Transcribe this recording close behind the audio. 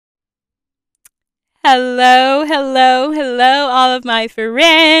Hello, hello, hello, all of my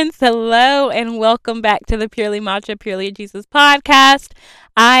friends. Hello, and welcome back to the Purely Matcha, Purely Jesus podcast.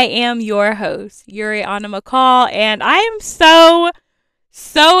 I am your host, Yüri on a McCall, and I am so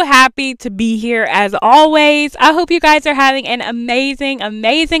happy to be here as always. I hope you guys are having an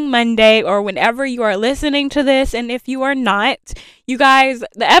amazing Monday or whenever you are listening to this. And if you are not, you guys,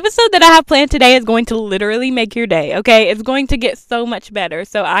 the episode that I have planned today is going to literally make your day, okay? It's going to get so much better.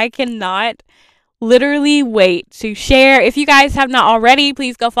 So I cannot literally wait to share. If you guys have not already,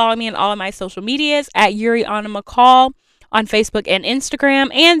 please go follow me on all of my social medias at Yüri on a McCall on Facebook and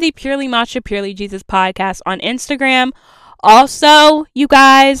Instagram, and the Purely Matcha, Purely Jesus podcast on Instagram. Also, you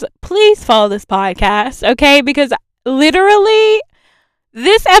guys, please follow this podcast, okay? Because literally,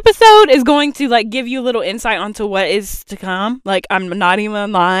 this episode is going to give you a little insight onto what is to come. I'm not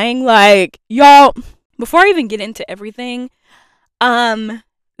even lying. Y'all, before I even get into everything,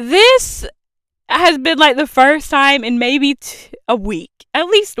 this has been the first time in maybe a week, at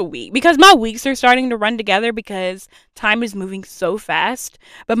least a week, because my weeks are starting to run together because time is moving so fast,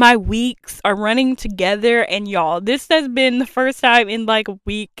 but my weeks are running together. And y'all, this has been the first time in a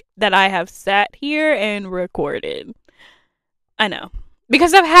week that I have sat here and recorded. I know,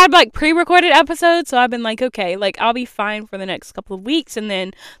 because I've had pre-recorded episodes, so I've been okay, I'll be fine for the next couple of weeks, and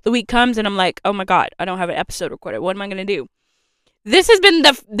then the week comes and I'm oh my god, I don't have an episode recorded. What am I gonna do? This has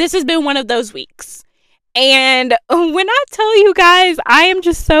been one of those weeks. And when I tell you guys, I am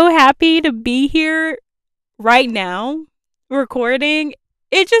just so happy to be here right now recording.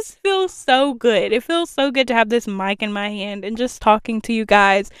 It just feels so good. It feels so good to have this mic in my hand and just talking to you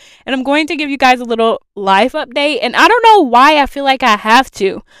guys. And I'm going to give you guys a little life update. And I don't know why I feel like I have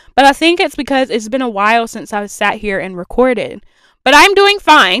to, but I think it's because it's been a while since I've sat here and recorded. But I'm doing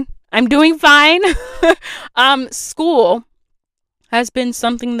fine. School has been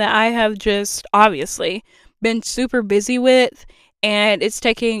something that I have just obviously been super busy with, and it's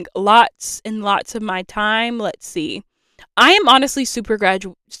taking lots and lots of my time. Let's see. I am honestly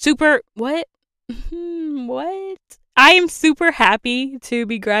what? I am super happy to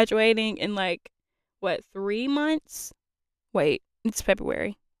be graduating in 3 months? Wait, it's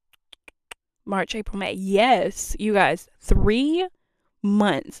February. March, April, May. Yes, you guys, 3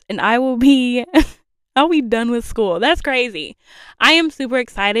 months and I'll be done with school. That's crazy. I am super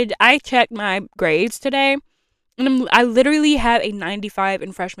excited. I checked my grades today, and I literally have a 95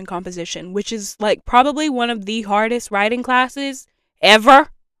 in freshman composition, which is probably one of the hardest writing classes ever.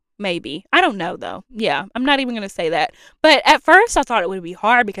 Maybe. I don't know though. Yeah, I'm not even going to say that. But at first I thought it would be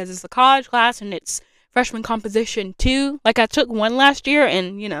hard because it's a college class and it's freshman composition too. I took one last year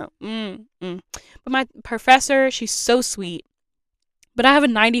and, But my professor, she's so sweet. But I have a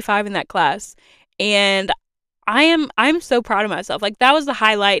 95 in that class. And I'm so proud of myself. That was the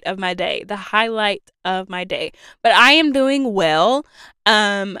highlight of my day. But I am doing well.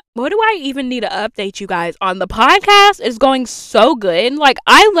 What do I even need to update you guys on? The podcast is going so good.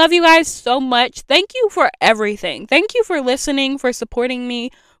 I love you guys so much. Thank you for everything. Thank you for listening, for supporting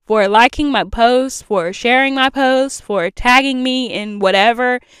me, for liking my posts, for sharing my posts, for tagging me in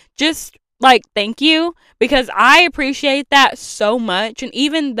whatever. Just thank you, because I appreciate that so much. And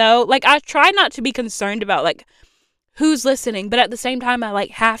even though I try not to be concerned about who's listening, but at the same time I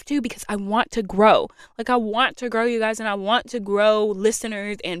have to, because I want to grow. I want to grow you guys, and I want to grow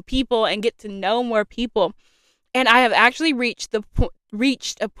listeners and people and get to know more people. And I have actually reached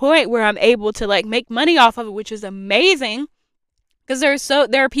a point where I'm able to make money off of it, which is amazing, because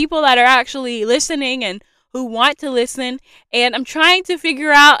there are people that are actually listening and who want to listen, and I'm trying to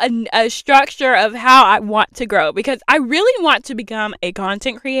figure out a structure of how I want to grow, because I really want to become a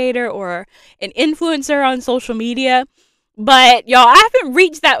content creator or an influencer on social media, but y'all, I haven't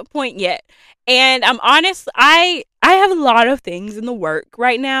reached that point yet. And I'm honest, I have a lot of things in the work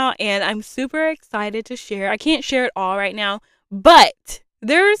right now, and I'm super excited to share. I can't share it all right now, but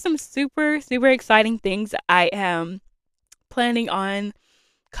there are some super exciting things that I am planning on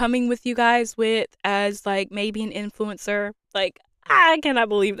coming with you guys with as maybe an influencer. I cannot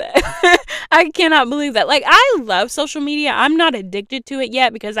believe that. I cannot believe that. I love social media. I'm not addicted to it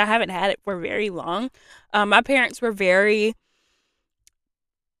yet because I haven't had it for very long. My parents were very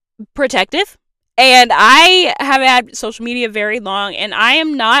protective, and I have had social media very long, and I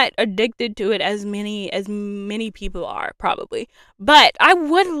am not addicted to it as many people are probably. But I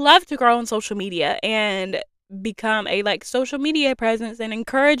would love to grow on social media and become a social media presence and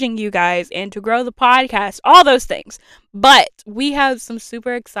encouraging you guys, and to grow the podcast, all those things. But we have some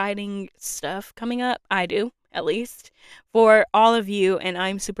super exciting stuff coming up. I do, at least, for all of you, and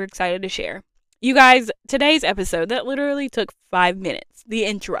I'm super excited to share. You guys, today's episode, that literally took 5 minutes. The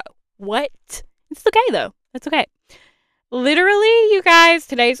intro. What? It's okay though. It's okay. Literally, you guys,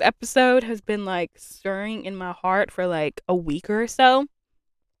 today's episode has been like stirring in my heart for like a week or so.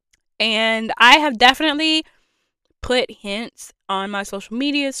 And I have definitely put hints on my social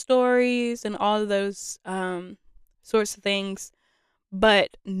media stories and all of those sorts of things.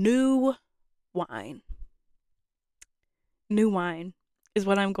 But new wine. New wine is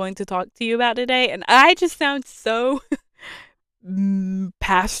what I'm going to talk to you about today. And I just sound so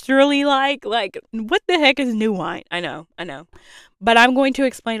pastorally like what the heck is new wine? I know, but I'm going to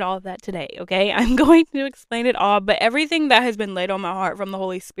explain all of that today. Okay, I'm going to explain it all, but everything that has been laid on my heart from the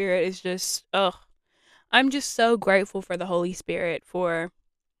Holy Spirit is just I'm just so grateful for the Holy Spirit for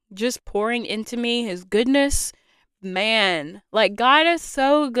just pouring into me his goodness. Man, like, God is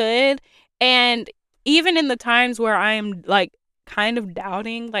so good. And even in the times where I am like kind of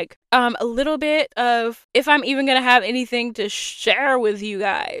doubting, like a little bit of if I'm even gonna have anything to share with you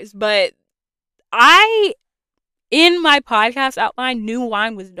guys, but in my podcast outline, new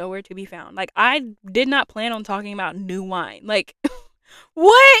wine was nowhere to be found. Like, I did not plan on talking about new wine. Like,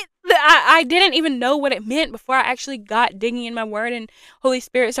 what? I didn't even know what it meant before I actually got digging in my word and Holy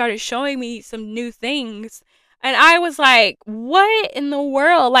Spirit started showing me some new things. And I was like, what in the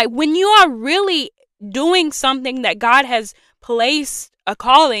world? Like, when you are really doing something that God has placed, a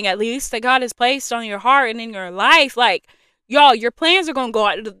calling at least, that God has placed on your heart and in your life, like, y'all, your plans are going to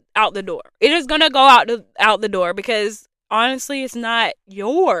go out the door. It is going to go out the door because honestly, it's not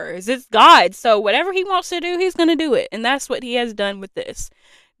yours. It's God. So whatever he wants to do, he's going to do it. And that's what he has done with this.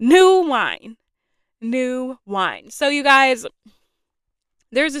 New wine. New wine. So you guys,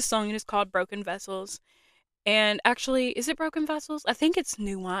 there's a song and it's called Broken Vessels. And actually, is it Broken Vessels? I think it's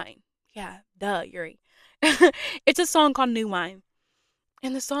New Wine. Yeah, duh, Yüri. It's a song called New Wine.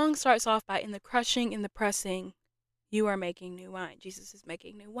 And the song starts off by, in the crushing, in the pressing, you are making new wine. Jesus is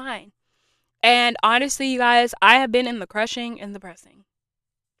making new wine. And honestly, you guys, I have been in the crushing and the pressing.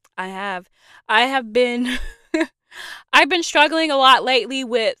 I have been, I've been struggling a lot lately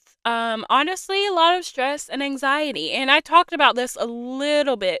with, honestly, a lot of stress and anxiety. And I talked about this a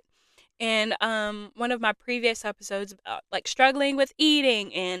little bit in, one of my previous episodes about like struggling with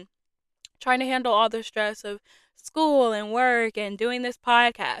eating and trying to handle all the stress of school and work and doing this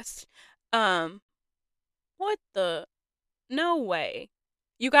podcast. What the? No way.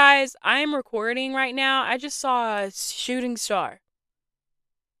 You guys, I'm recording right now. I just saw a shooting star.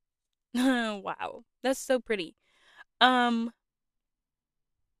 Wow. That's so pretty. That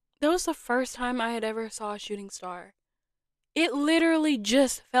was the first time I had ever saw a shooting star. It literally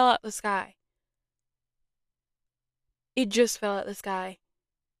just fell out the sky. It just fell out the sky.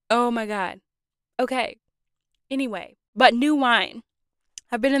 Oh my God. Okay. Anyway, but new wine.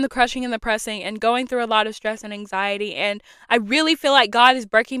 I've been in the crushing and the pressing and going through a lot of stress and anxiety. And I really feel like God is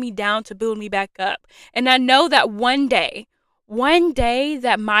breaking me down to build me back up. And I know that one day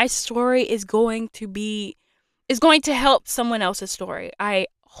that my story is going to help someone else's story. I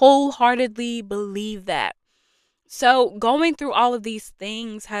wholeheartedly believe that. So going through all of these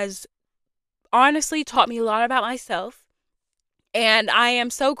things has honestly taught me a lot about myself. And I am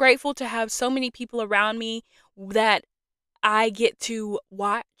so grateful to have so many people around me that I get to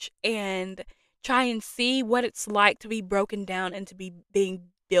watch and try and see what it's like to be broken down and to be being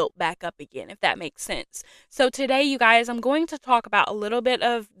built back up again, if that makes sense. So today, you guys, I'm going to talk about a little bit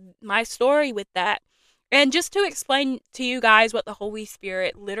of my story with that. And just to explain to you guys what the Holy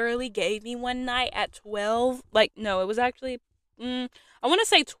Spirit literally gave me one night at 12. Like, no, it was actually, I want to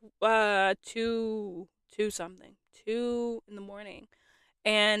say 2 something. 2 in the morning.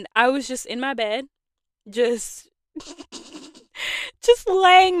 And I was just in my bed, just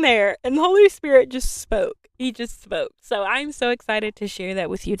laying there, and the Holy Spirit just spoke. He just spoke. So I'm so excited to share that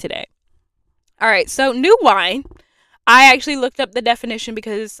with you today. All right, so new wine. I actually looked up the definition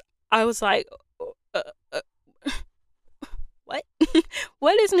because I was like, what?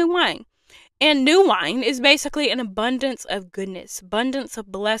 What is new wine? And new wine is basically an abundance of goodness, abundance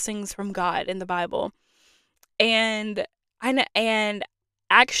of blessings from God in the Bible. And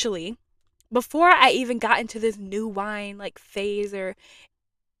actually, before I even got into this new wine like phase or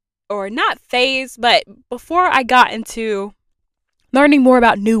not phase, but before I got into learning more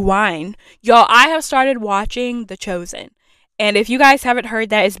about new wine, y'all, I have started watching The Chosen. And if you guys haven't heard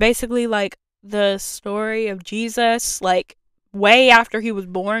that, it's basically like the story of Jesus, like way after he was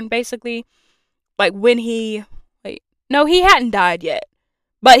born, basically. Like when he hadn't died yet.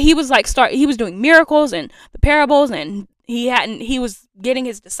 But he was like he was doing miracles and the parables, and he was getting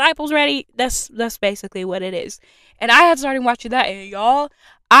his disciples ready. That's basically what it is. And I had started watching that, and y'all,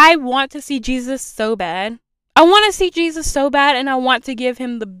 I want to see Jesus so bad. I want to see Jesus so bad, and I want to give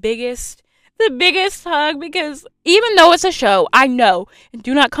him the biggest the biggest hug, because even though it's a show, I know, and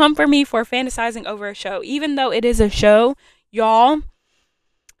do not come for me for fantasizing over a show. Even though it is a show, y'all,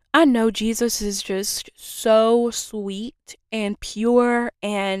 I know Jesus is just so sweet and pure,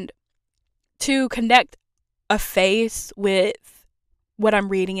 and to connect a face with what I'm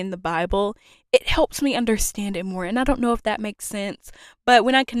reading in the Bible, it helps me understand it more. And I don't know if that makes sense, but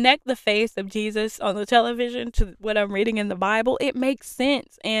when I connect the face of Jesus on the television to what I'm reading in the Bible, it makes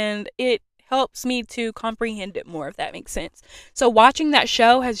sense, and it helps me to comprehend it more, if that makes sense. So watching that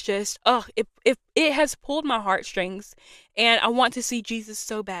show has just, it has pulled my heartstrings, and I want to see Jesus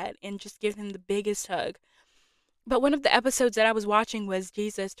so bad and just give him the biggest hug. But one of the episodes that I was watching was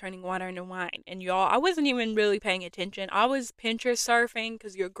Jesus turning water into wine. And y'all, I wasn't even really paying attention. I was Pinterest surfing,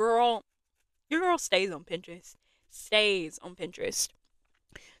 because your girl stays on Pinterest. Stays on Pinterest.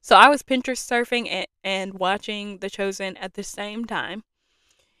 So I was Pinterest surfing and watching The Chosen at the same time.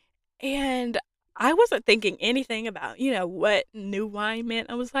 And I wasn't thinking anything about, what new wine meant.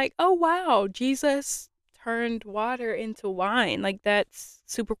 I was like, oh wow, Jesus turned water into wine. Like, that's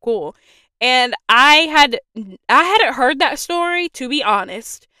super cool. And I hadn't heard that story, to be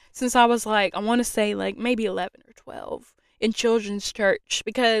honest, since I was like, I want to say like maybe 11 or 12 in children's church,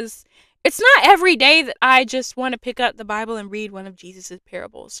 because it's not every day that I just want to pick up the Bible and read one of Jesus's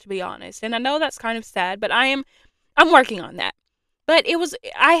parables, to be honest. And I know that's kind of sad, but I'm working on that. But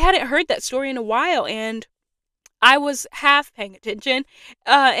I hadn't heard that story in a while, and I was half paying attention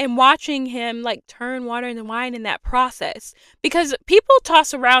and watching him like turn water into wine in that process. Because people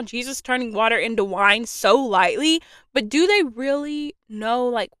toss around Jesus turning water into wine so lightly, but do they really know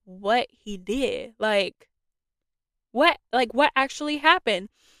like what he did? Like what actually happened?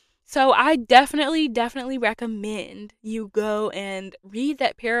 So I definitely recommend you go and read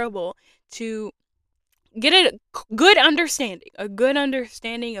that parable to get a good understanding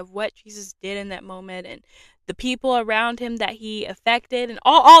of what Jesus did in that moment, and the people around him that he affected, and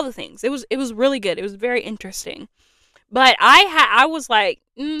all the things. It was really good. It was very interesting. But I was like,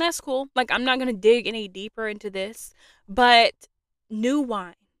 that's cool. Like, I'm not gonna dig any deeper into this. But New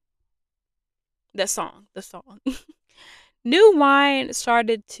Wine, the song, New Wine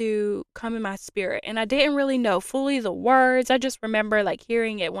started to come in my spirit, and I didn't really know fully the words. I just remember like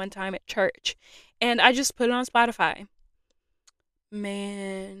hearing it one time at church, and I just put it on Spotify.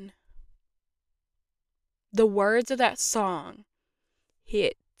 Man, the words of that song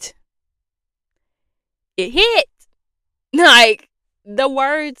hit. It hit. Like, the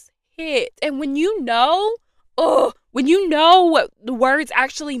words hit. And when you know what the words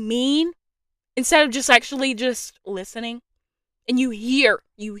actually mean, instead of just actually just listening, and you hear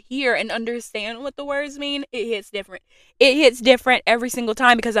and understand what the words mean, it hits different. It hits different every single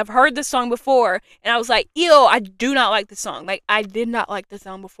time, because I've heard the song before and I was like, ew, I do not like the song. Like, I did not like the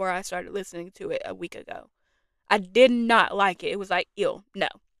song before I started listening to it a week ago. I did not like it. It was like, ew, no.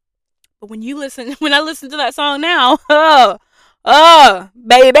 But when I listen to that song now,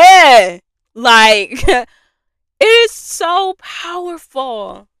 baby, like, it is so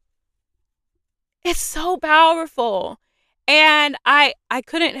powerful. It's so powerful. And I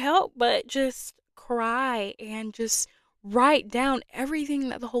couldn't help but just cry and just write down everything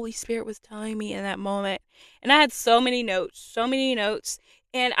that the Holy Spirit was telling me in that moment. And I had so many notes,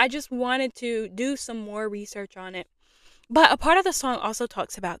 and I just wanted to do some more research on it. But a part of the song also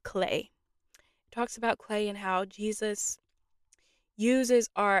talks about clay. It talks about clay and how Jesus uses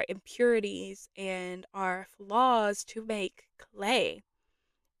our impurities and our flaws to make clay.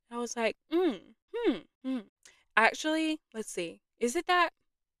 I was like, Actually, let's see. Is it that?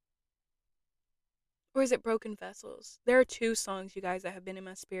 Or is it Broken Vessels? There are two songs, you guys, that have been in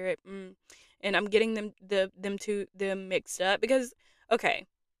my spirit. And I'm getting them mixed up because, okay.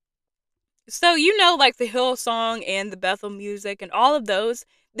 So, like the Hillsong and the Bethel Music and all of those,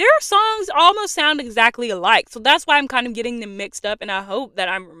 their songs almost sound exactly alike. So that's why I'm kind of getting them mixed up, and I hope that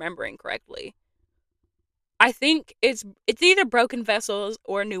I'm remembering correctly. I think it's either Broken Vessels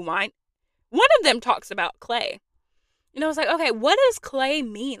or New Wine. One of them talks about clay. And I was like, okay, what does clay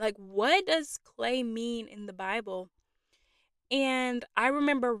mean? Like, what does clay mean in the Bible? And I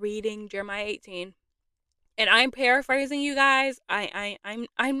remember reading Jeremiah 18. And I'm paraphrasing, you guys.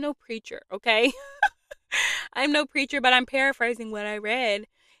 I'm no preacher, okay? I'm no preacher, but I'm paraphrasing what I read.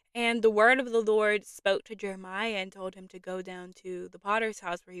 And the word of the Lord spoke to Jeremiah and told him to go down to the potter's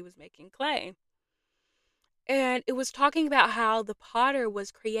house where he was making clay. And it was talking about how the potter was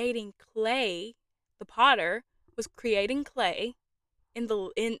creating clay. The potter was creating clay in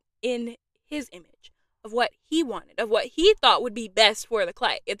his image of what he wanted, of what he thought would be best for the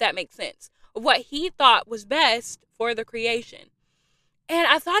clay, if that makes sense, of what he thought was best for the creation. And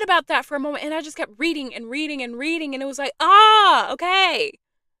I thought about that for a moment, and I just kept reading and reading and reading, and it was like, okay.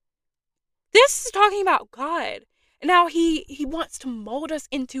 This is talking about God. And now he wants to mold us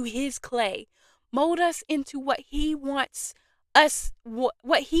into his clay. Mold us into what he wants us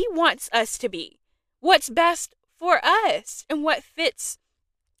to be. What's best for us and what fits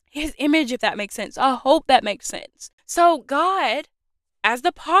his image, if that makes sense. I hope that makes sense. So God, as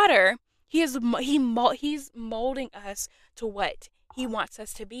the potter, he's molding us to what he wants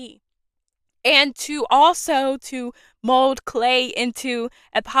us to be. And to mold clay into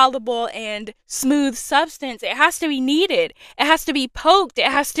a palatable and smooth substance, it has to be kneaded. It has to be poked. It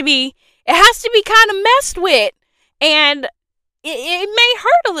has to be kind of messed with. And it may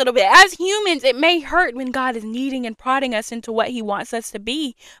hurt a little bit. As humans, it may hurt when God is kneading and prodding us into what he wants us to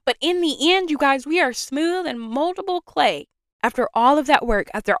be. But in the end, you guys, we are smooth and moldable clay. After all of that work,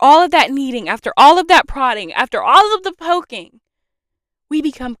 after all of that kneading, after all of that prodding, after all of the poking, we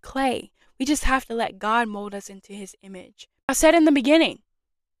become clay. We just have to let God mold us into his image. I said in the beginning,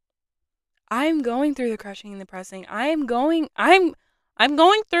 I'm going through the crushing and the pressing. I'm going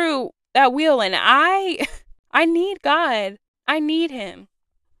through that wheel, and I need God. I need him.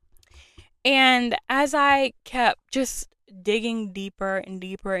 And as I kept just digging deeper and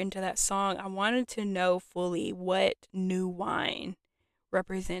deeper into that song, I wanted to know fully what new wine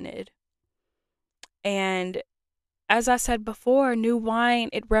represented. And as I said before, new wine,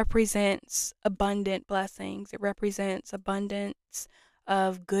 it represents abundant blessings. It represents abundance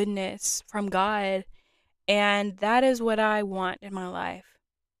of goodness from God. And that is what I want in my life.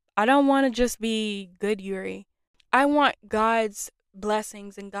 I don't want to just be good Yüri. I want God's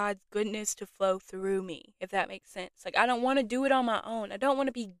blessings and God's goodness to flow through me, if that makes sense. Like, I don't want to do it on my own. I don't want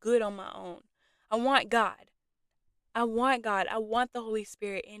to be good on my own. I want God. I want God. I want the Holy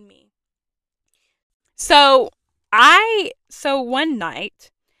Spirit in me. So one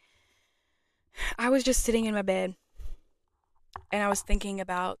night, I was just sitting in my bed, and I was thinking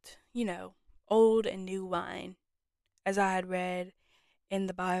about, old and new wine, as I had read in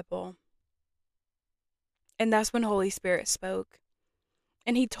the Bible. And that's when Holy Spirit spoke.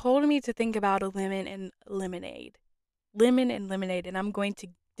 And he told me to think about a lemon and lemonade. Lemon and lemonade. And I'm going to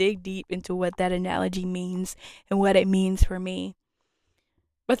dig deep into what that analogy means and what it means for me.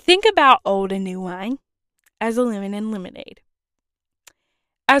 But think about old and new wine as a lemon and lemonade.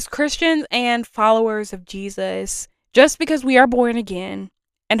 As Christians and followers of Jesus, just because we are born again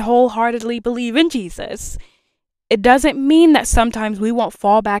and wholeheartedly believe in Jesus, it doesn't mean that sometimes we won't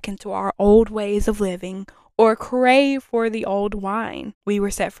fall back into our old ways of living or crave for the old wine we were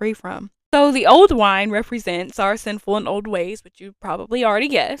set free from. So the old wine represents our sinful and old ways, which you probably already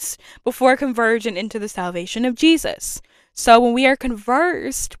guessed, before conversion into the salvation of Jesus. So when we are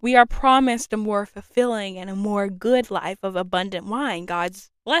conversed, we are promised a more fulfilling and a more good life of abundant wine,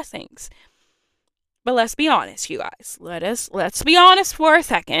 God's blessings. But let's be honest, you guys. Let's be honest for a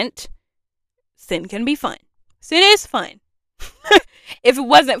second. Sin can be fun. Sin is fun. If it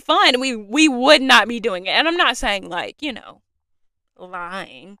wasn't fun, we would not be doing it. And I'm not saying lying.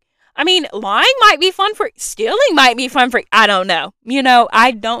 I mean, lying might be fun for, stealing might be fun for, I don't know.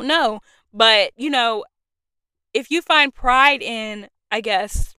 I don't know. But, if you find pride in, I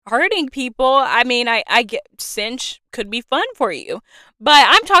guess, hurting people, I mean, I get sin could be fun for you. But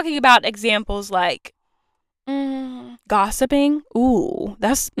I'm talking about examples like gossiping. Ooh,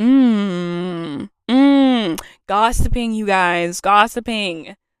 that's gossiping, you guys.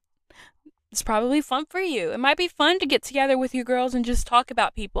 Gossiping. It's probably fun for you. It might be fun to get together with your girls and just talk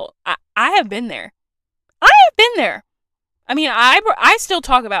about people. I have been there. I mean, I still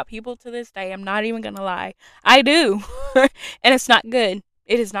talk about people to this day. I'm not even going to lie. I do. And it's not good.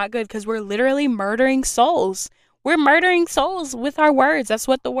 It is not good because we're literally murdering souls. We're murdering souls with our words. That's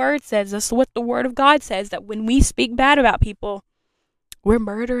what the word says. That's what the word of God says, that when we speak bad about people, we're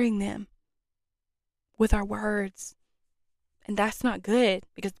murdering them with our words. And that's not good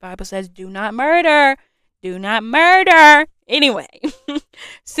because the Bible says, do not murder. Do not murder. Anyway,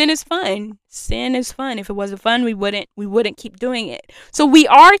 sin is fun. Sin is fun. If it wasn't fun, we wouldn't keep doing it. So we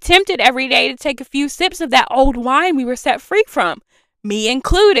are tempted every day to take a few sips of that old wine we were set free from, me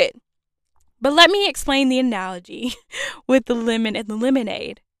included. But let me explain the analogy with the lemon and the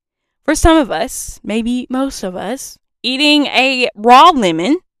lemonade. For some of us, maybe most of us, eating a raw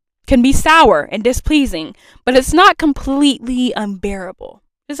lemon can be sour and displeasing, but it's not completely unbearable.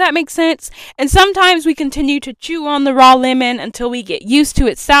 Does that make sense? And sometimes we continue to chew on the raw lemon until we get used to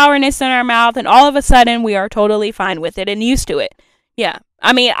its sourness in our mouth, and all of a sudden we are totally fine with it and used to it. Yeah.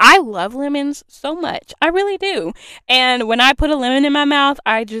 I mean, I love lemons so much. I really do. And when I put a lemon in my mouth,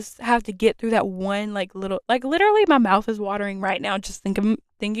 I just have to get through that one like little like literally my mouth is watering right now just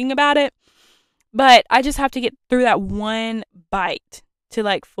thinking about it. But I just have to get through that one bite to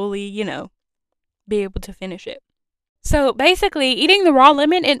like fully, be able to finish it. So basically, eating the raw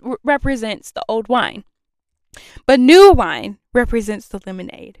lemon, it represents the old wine. But new wine represents the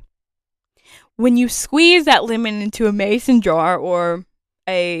lemonade. When you squeeze that lemon into a mason jar or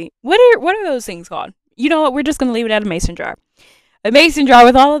what are those things called? You know what? We're just going to leave it at a mason jar. A mason jar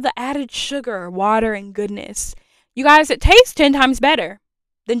with all of the added sugar, water, and goodness. You guys, it tastes 10 times better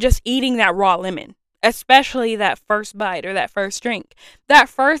than just eating that raw lemon, especially that first bite or that first drink. That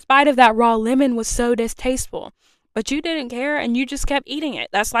first bite of that raw lemon was so distasteful, but you didn't care and you just kept eating it.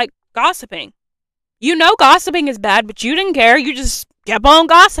 That's like gossiping. You know gossiping is bad, but you didn't care. You just kept on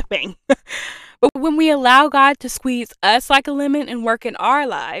gossiping. But when we allow God to squeeze us like a lemon and work in our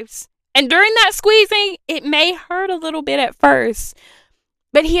lives, and during that squeezing, it may hurt a little bit at first,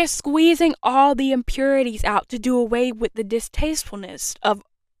 but He is squeezing all the impurities out to do away with the distastefulness of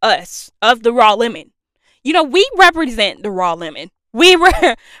us, of the raw lemon. We represent the raw lemon. We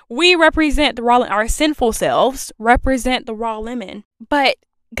represent the raw lemon. Our sinful selves represent the raw lemon. But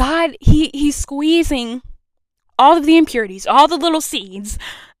God, He's squeezing all of the impurities, all the little seeds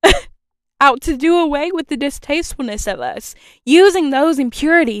out to do away with the distastefulness of us, using those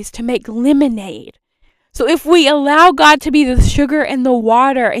impurities to make lemonade. So if we allow God to be the sugar and the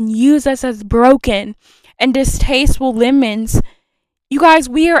water and use us as broken and distasteful lemons, you guys,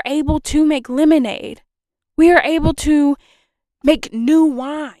 we are able to make lemonade. We are able to make new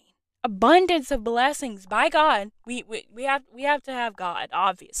wine. Abundance of blessings by God. We have to have God,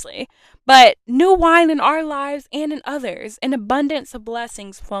 obviously. But new wine in our lives and in others. An abundance of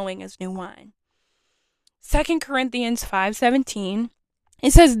blessings flowing as new wine. 2 Corinthians 5:17.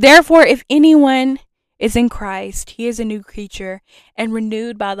 It says, "Therefore, if anyone is in Christ, he is a new creature and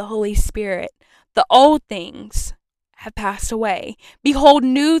renewed by the Holy Spirit. The old things have passed away. Behold,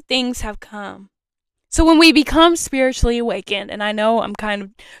 new things have come." So when we become spiritually awakened, and I know I'm kind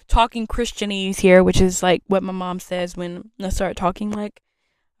of talking Christianese here, which is like what my mom says when I start talking like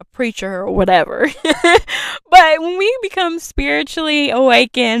a preacher or whatever. But when we become spiritually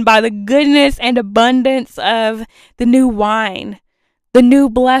awakened by the goodness and abundance of the new wine, the new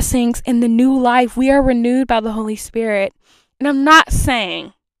blessings, and the new life, we are renewed by the Holy Spirit. And I'm not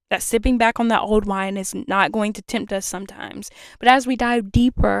saying that sipping back on that old wine is not going to tempt us sometimes. But as we dive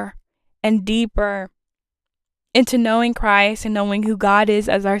deeper and deeper into knowing Christ and knowing who God is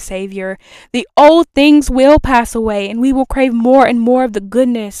as our Savior, the old things will pass away and we will crave more and more of the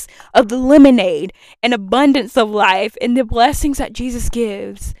goodness of the lemonade and abundance of life and the blessings that Jesus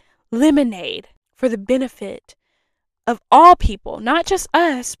gives. Lemonade for the benefit of all people, not just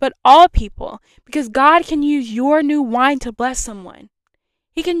us, but all people, because God can use your new wine to bless someone.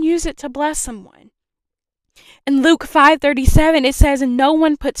 He can use it to bless someone. In Luke 5:37, it says, "And no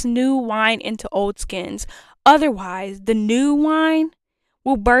one puts new wine into old skins. Otherwise, the new wine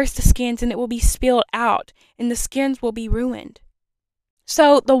will burst the skins and it will be spilled out and the skins will be ruined."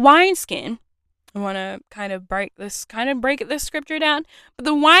 So the wineskin, I want to kind of break this scripture down, but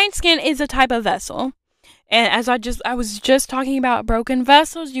the wineskin is a type of vessel. And as I was just talking about broken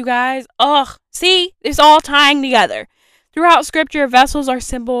vessels, you guys, see, it's all tying together. Throughout scripture, vessels are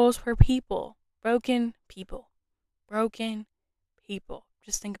symbols for people, broken people. Broken people.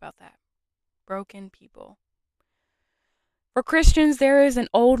 Just think about that. Broken people. For Christians, there is an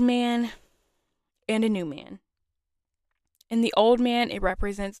old man and a new man. In the old man, it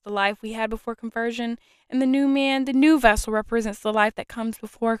represents the life we had before conversion. And the new man, the new vessel, represents the life that comes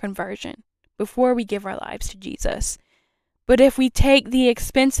before conversion, before we give our lives to Jesus. But if we take the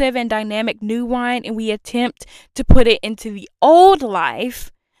expensive and dynamic new wine and we attempt to put it into the old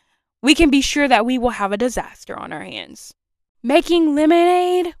life, we can be sure that we will have a disaster on our hands. Making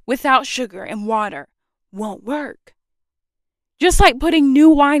lemonade without sugar and water won't work. Just like putting new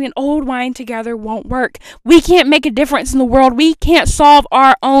wine and old wine together won't work. We can't make a difference in the world. We can't solve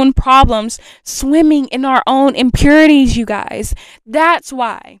our own problems swimming in our own impurities, you guys. That's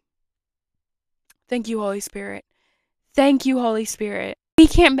why. Thank you, Holy Spirit. Thank you, Holy Spirit. We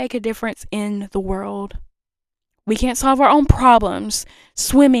can't make a difference in the world. We can't solve our own problems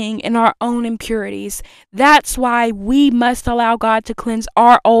swimming in our own impurities. That's why we must allow God to cleanse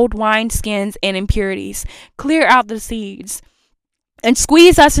our old wineskins and impurities, clear out the seeds, and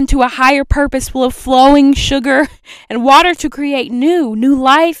squeeze us into a higher purpose full of flowing sugar and water to create new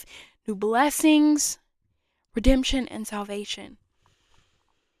life, new blessings, redemption, and salvation.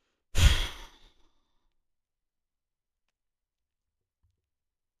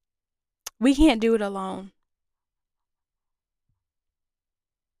 We can't do it alone.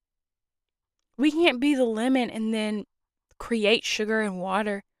 We can't be the lemon and then create sugar and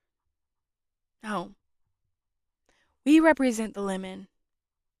water. No. We represent the lemon.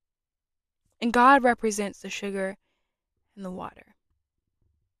 And God represents the sugar and the water.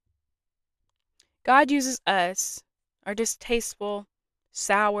 God uses us, our distasteful,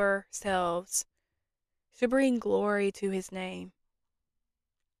 sour selves, to bring glory to his name.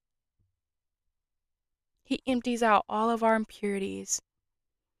 He empties out all of our impurities,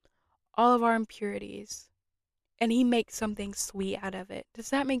 and he makes something sweet out of it. Does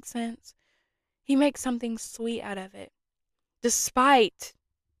that make sense? He makes something sweet out of it. Despite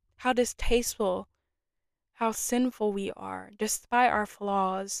how distasteful, how sinful we are, despite our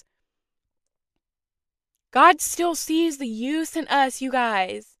flaws, God still sees the use in us, you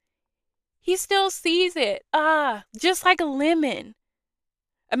guys. He still sees it. Just like a lemon.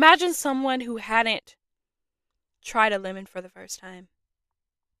 Imagine someone who hadn't tried a lemon for the first time.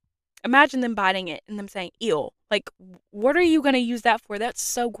 Imagine them biting it and them saying, ew. Like, what are you going to use that for? That's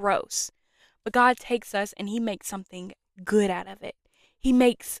so gross. But God takes us and he makes something good out of it. He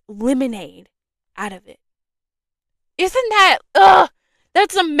makes lemonade out of it. Isn't that,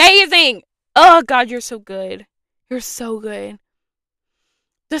 that's amazing. Oh, God, you're so good. You're so good.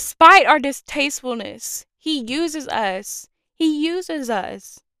 Despite our distastefulness, he uses us. He uses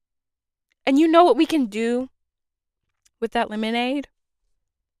us. And you know what we can do with that lemonade?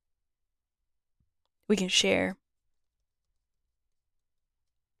 We can share.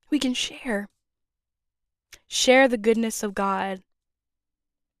 We can share. Share the goodness of God.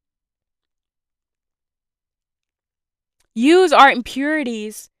 Use our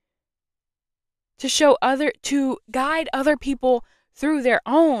impurities to guide other people through their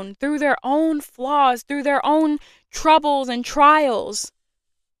own flaws, through their own troubles and trials.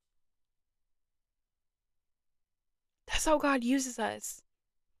 That's how God uses us.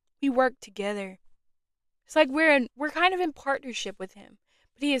 We work together. It's like we're kind of in partnership with him.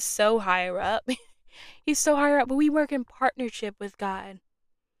 But he is so higher up. He's so higher up, but we work in partnership with God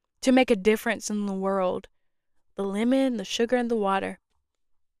to make a difference in the world. The lemon, the sugar, and the water.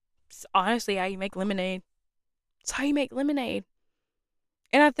 It's honestly how you make lemonade. It's how you make lemonade.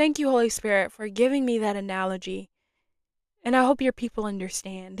 And I thank you, Holy Spirit, for giving me that analogy. And I hope your people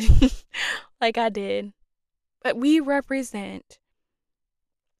understand. Like I did. But we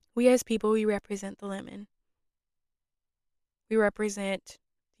as people, we represent the lemon. We represent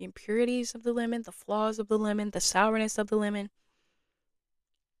the impurities of the lemon, the flaws of the lemon, the sourness of the lemon.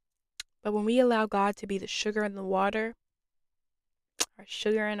 But when we allow God to be the sugar in the water, our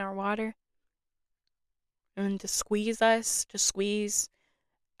sugar in our water, and to squeeze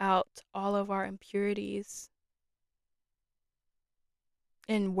out all of our impurities,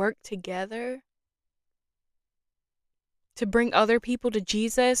 and work together to bring other people to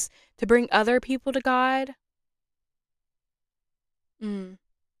Jesus, to bring other people to God,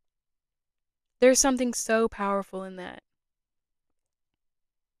 there's something so powerful in that.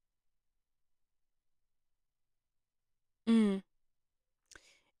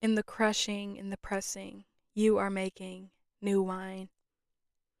 In the crushing, in the pressing, you are making new wine.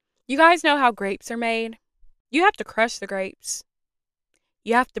 You guys know how grapes are made? You have to crush the grapes.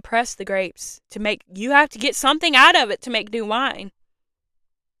 You have to press the grapes you have to get something out of it to make new wine.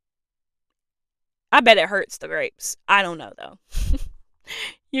 I bet it hurts the grapes. I don't know though.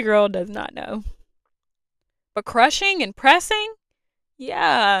 Your girl does not know. But crushing and pressing?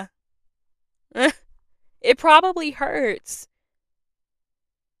 Yeah. It probably hurts.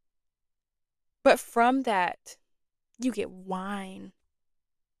 But from that, you get wine.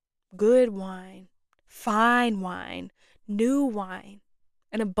 Good wine. Fine wine. New wine.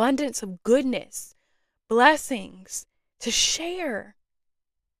 An abundance of goodness. Blessings. To share.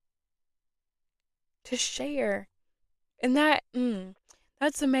 And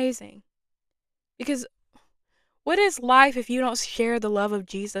that's amazing. Because what is life if you don't share the love of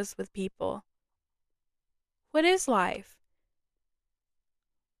Jesus with people? What is life?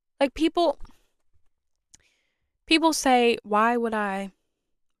 Like people say, why would I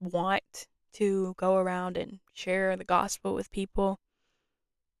want to go around and share the gospel with people?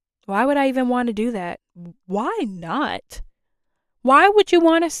 Why would I even want to do that? Why not? Why would you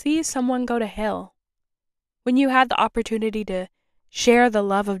want to see someone go to hell when you had the opportunity to share the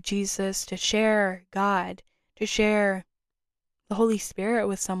love of Jesus, to share God, to share the Holy Spirit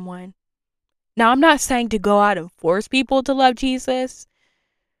with someone? Now, I'm not saying to go out and force people to love Jesus.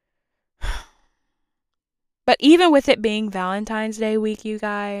 But even with it being Valentine's Day week, you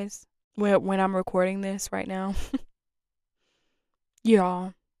guys, when I'm recording this right now,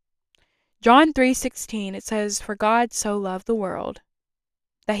 y'all, John 3:16, it says, "For God so loved the world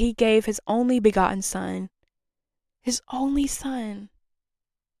that he gave his only begotten Son." His only Son.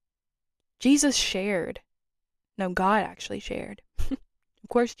 Jesus shared. No, God actually shared. Of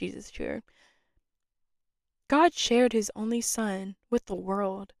course Jesus shared. God shared his only Son with the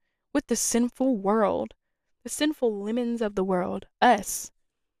world, with the sinful world, the sinful lemons of the world, us.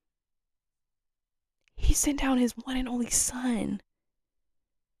 He sent down his one and only Son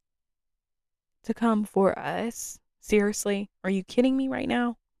to come for us. Seriously? Are you kidding me right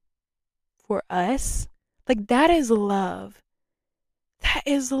now? For us? Like, that is love. That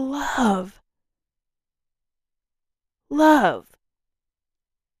is love. Love.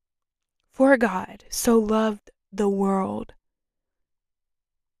 For God so loved the world,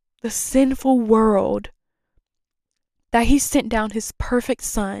 the sinful world, that he sent down his perfect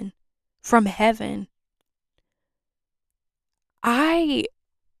Son from heaven. I'm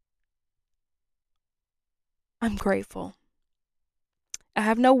grateful. I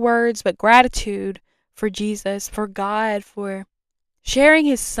have no words but gratitude for Jesus, for God, for sharing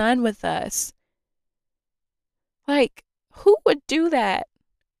his Son with us. Like, who would do that?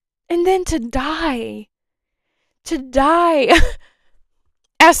 And then to die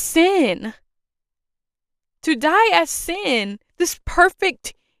as sin. To die as sin. This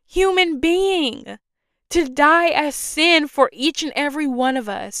perfect human being. To die as sin for each and every one of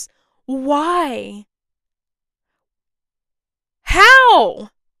us. Why? How?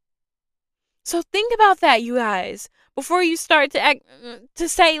 So think about that, you guys, before you start to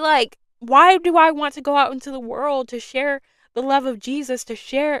say, like, why do I want to go out into the world to share the love of Jesus, to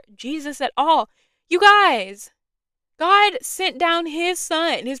share Jesus at all? You guys, God sent down his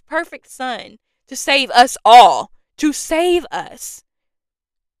Son, his perfect Son, to save us all, to save us.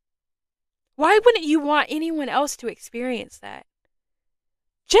 Why wouldn't you want anyone else to experience that?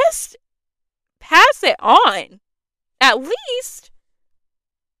 Just pass it on. At least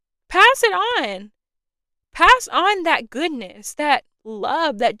pass it on. Pass on that goodness, that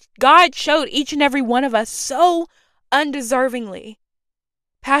love that God showed each and every one of us so undeservingly.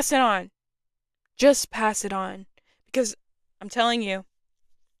 Pass it on. Just pass it on. Because I'm telling you,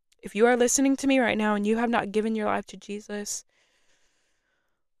 if you are listening to me right now and you have not given your life to Jesus,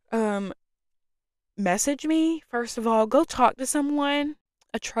 message me. First of all, go talk to someone,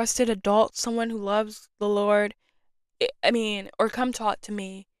 a trusted adult, someone who loves the Lord. Or come talk to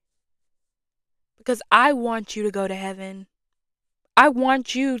me. Because I want you to go to heaven. I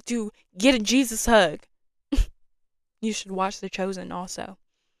want you to get a Jesus hug. You should watch The Chosen also.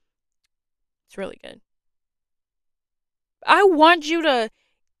 It's really good. I want you to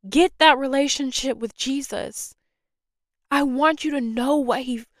get that relationship with Jesus. I want you to know what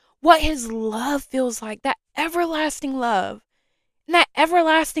his love feels like. That everlasting love. And that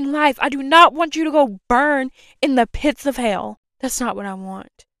everlasting life. I do not want you to go burn in the pits of hell. That's not what I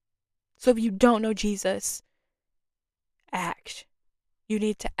want. So if you don't know Jesus, act. You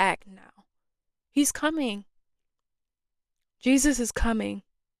need to act now. He's coming. Jesus is coming.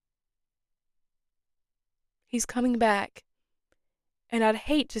 He's coming back. And I'd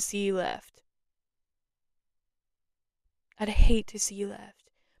hate to see you left. I'd hate to see you left.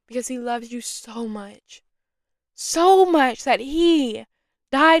 Because he loves you so much. So much that he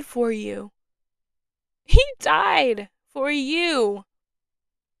died for you. He died for you.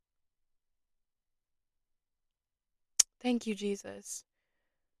 Thank you, Jesus,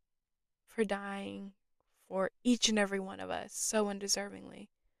 for dying for each and every one of us so undeservingly.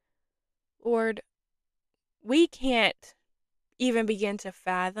 Lord, we can't even begin to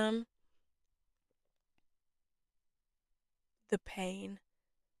fathom the pain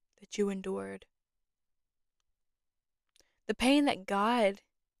that you endured. The pain that God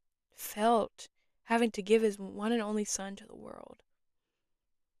felt having to give his one and only Son to the world.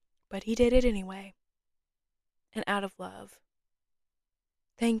 But he did it anyway. And out of love.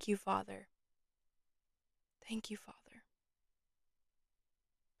 Thank you, Father. Thank you, Father.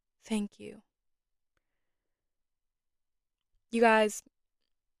 Thank you. You guys,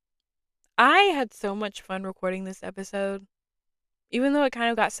 I had so much fun recording this episode. Even though it kind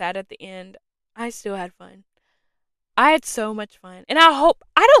of got sad at the end, I still had fun. I had so much fun. And I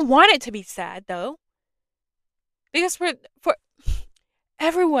don't want it to be sad, though. Because for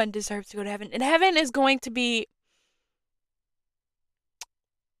everyone deserves to go to heaven. And heaven is going to be...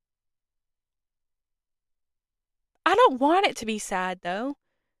 I don't want it to be sad, though.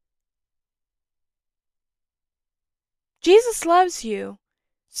 Jesus loves you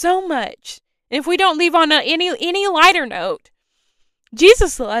so much. And if we don't leave on any lighter note,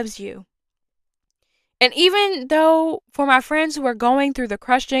 Jesus loves you. And even though for my friends who are going through the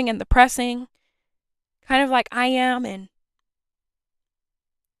crushing and the pressing, kind of like I am, and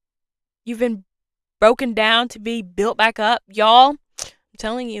you've been broken down to be built back up, y'all, I'm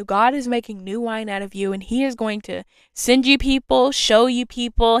telling you, God is making new wine out of you, and He is going to send you people, show you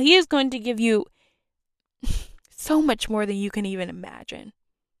people. He is going to give you so much more than you can even imagine.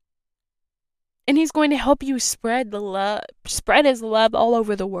 And He's going to help you spread the love, spread His love all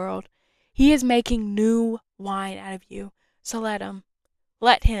over the world. He is making new wine out of you. So let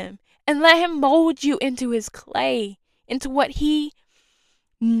Him, and let Him mold you into His clay, into what He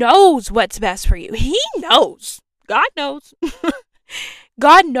knows what's best for you. He knows. God knows.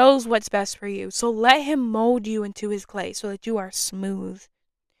 God knows what's best for you. So let Him mold you into His clay so that you are smooth.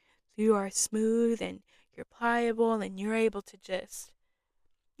 You are smooth and you're pliable, and you're able to just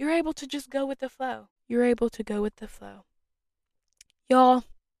go with the flow. You're able to go with the flow. Y'all,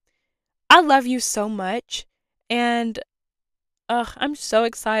 I love you so much, and I'm so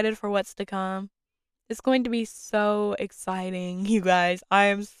excited for what's to come. It's going to be so exciting, you guys. I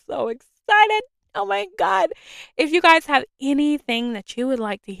am so excited. Oh my God. If you guys have anything that you would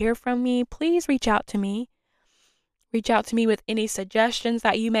like to hear from me, please reach out to me. Reach out to me with any suggestions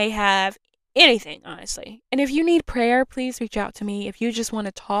that you may have. Anything, honestly. And if you need prayer, please reach out to me. If you just want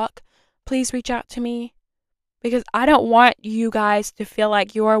to talk, please reach out to me. Because I don't want you guys to feel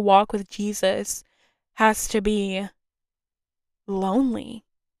like your walk with Jesus has to be lonely.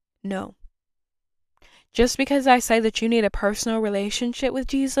 No. Just because I say that you need a personal relationship with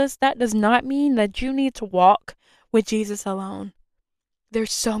Jesus, that does not mean that you need to walk with Jesus alone.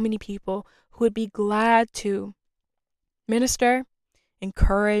 There's so many people who would be glad to minister,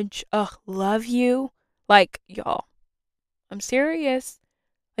 encourage, love you. Like, y'all, I'm serious.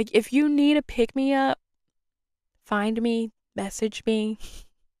 Like, if you need a pick me up, find me, message me.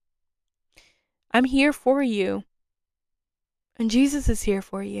 I'm here for you. And Jesus is here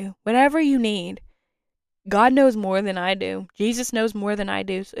for you. Whatever you need. God knows more than I do. Jesus knows more than I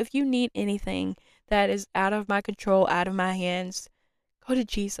do. So if you need anything that is out of my control, out of my hands, go to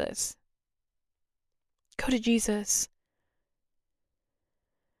Jesus. Go to Jesus.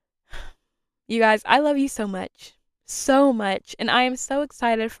 You guys, I love you so much. So much. And I am so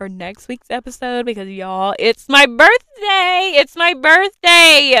excited for next week's episode because, y'all, it's my birthday. It's my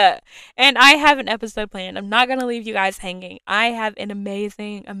birthday. And I have an episode planned. I'm not going to leave you guys hanging. I have an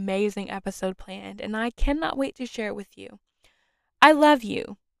amazing, amazing episode planned. And I cannot wait to share it with you. I love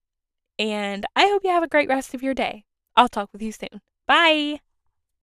you. And I hope you have a great rest of your day. I'll talk with you soon. Bye.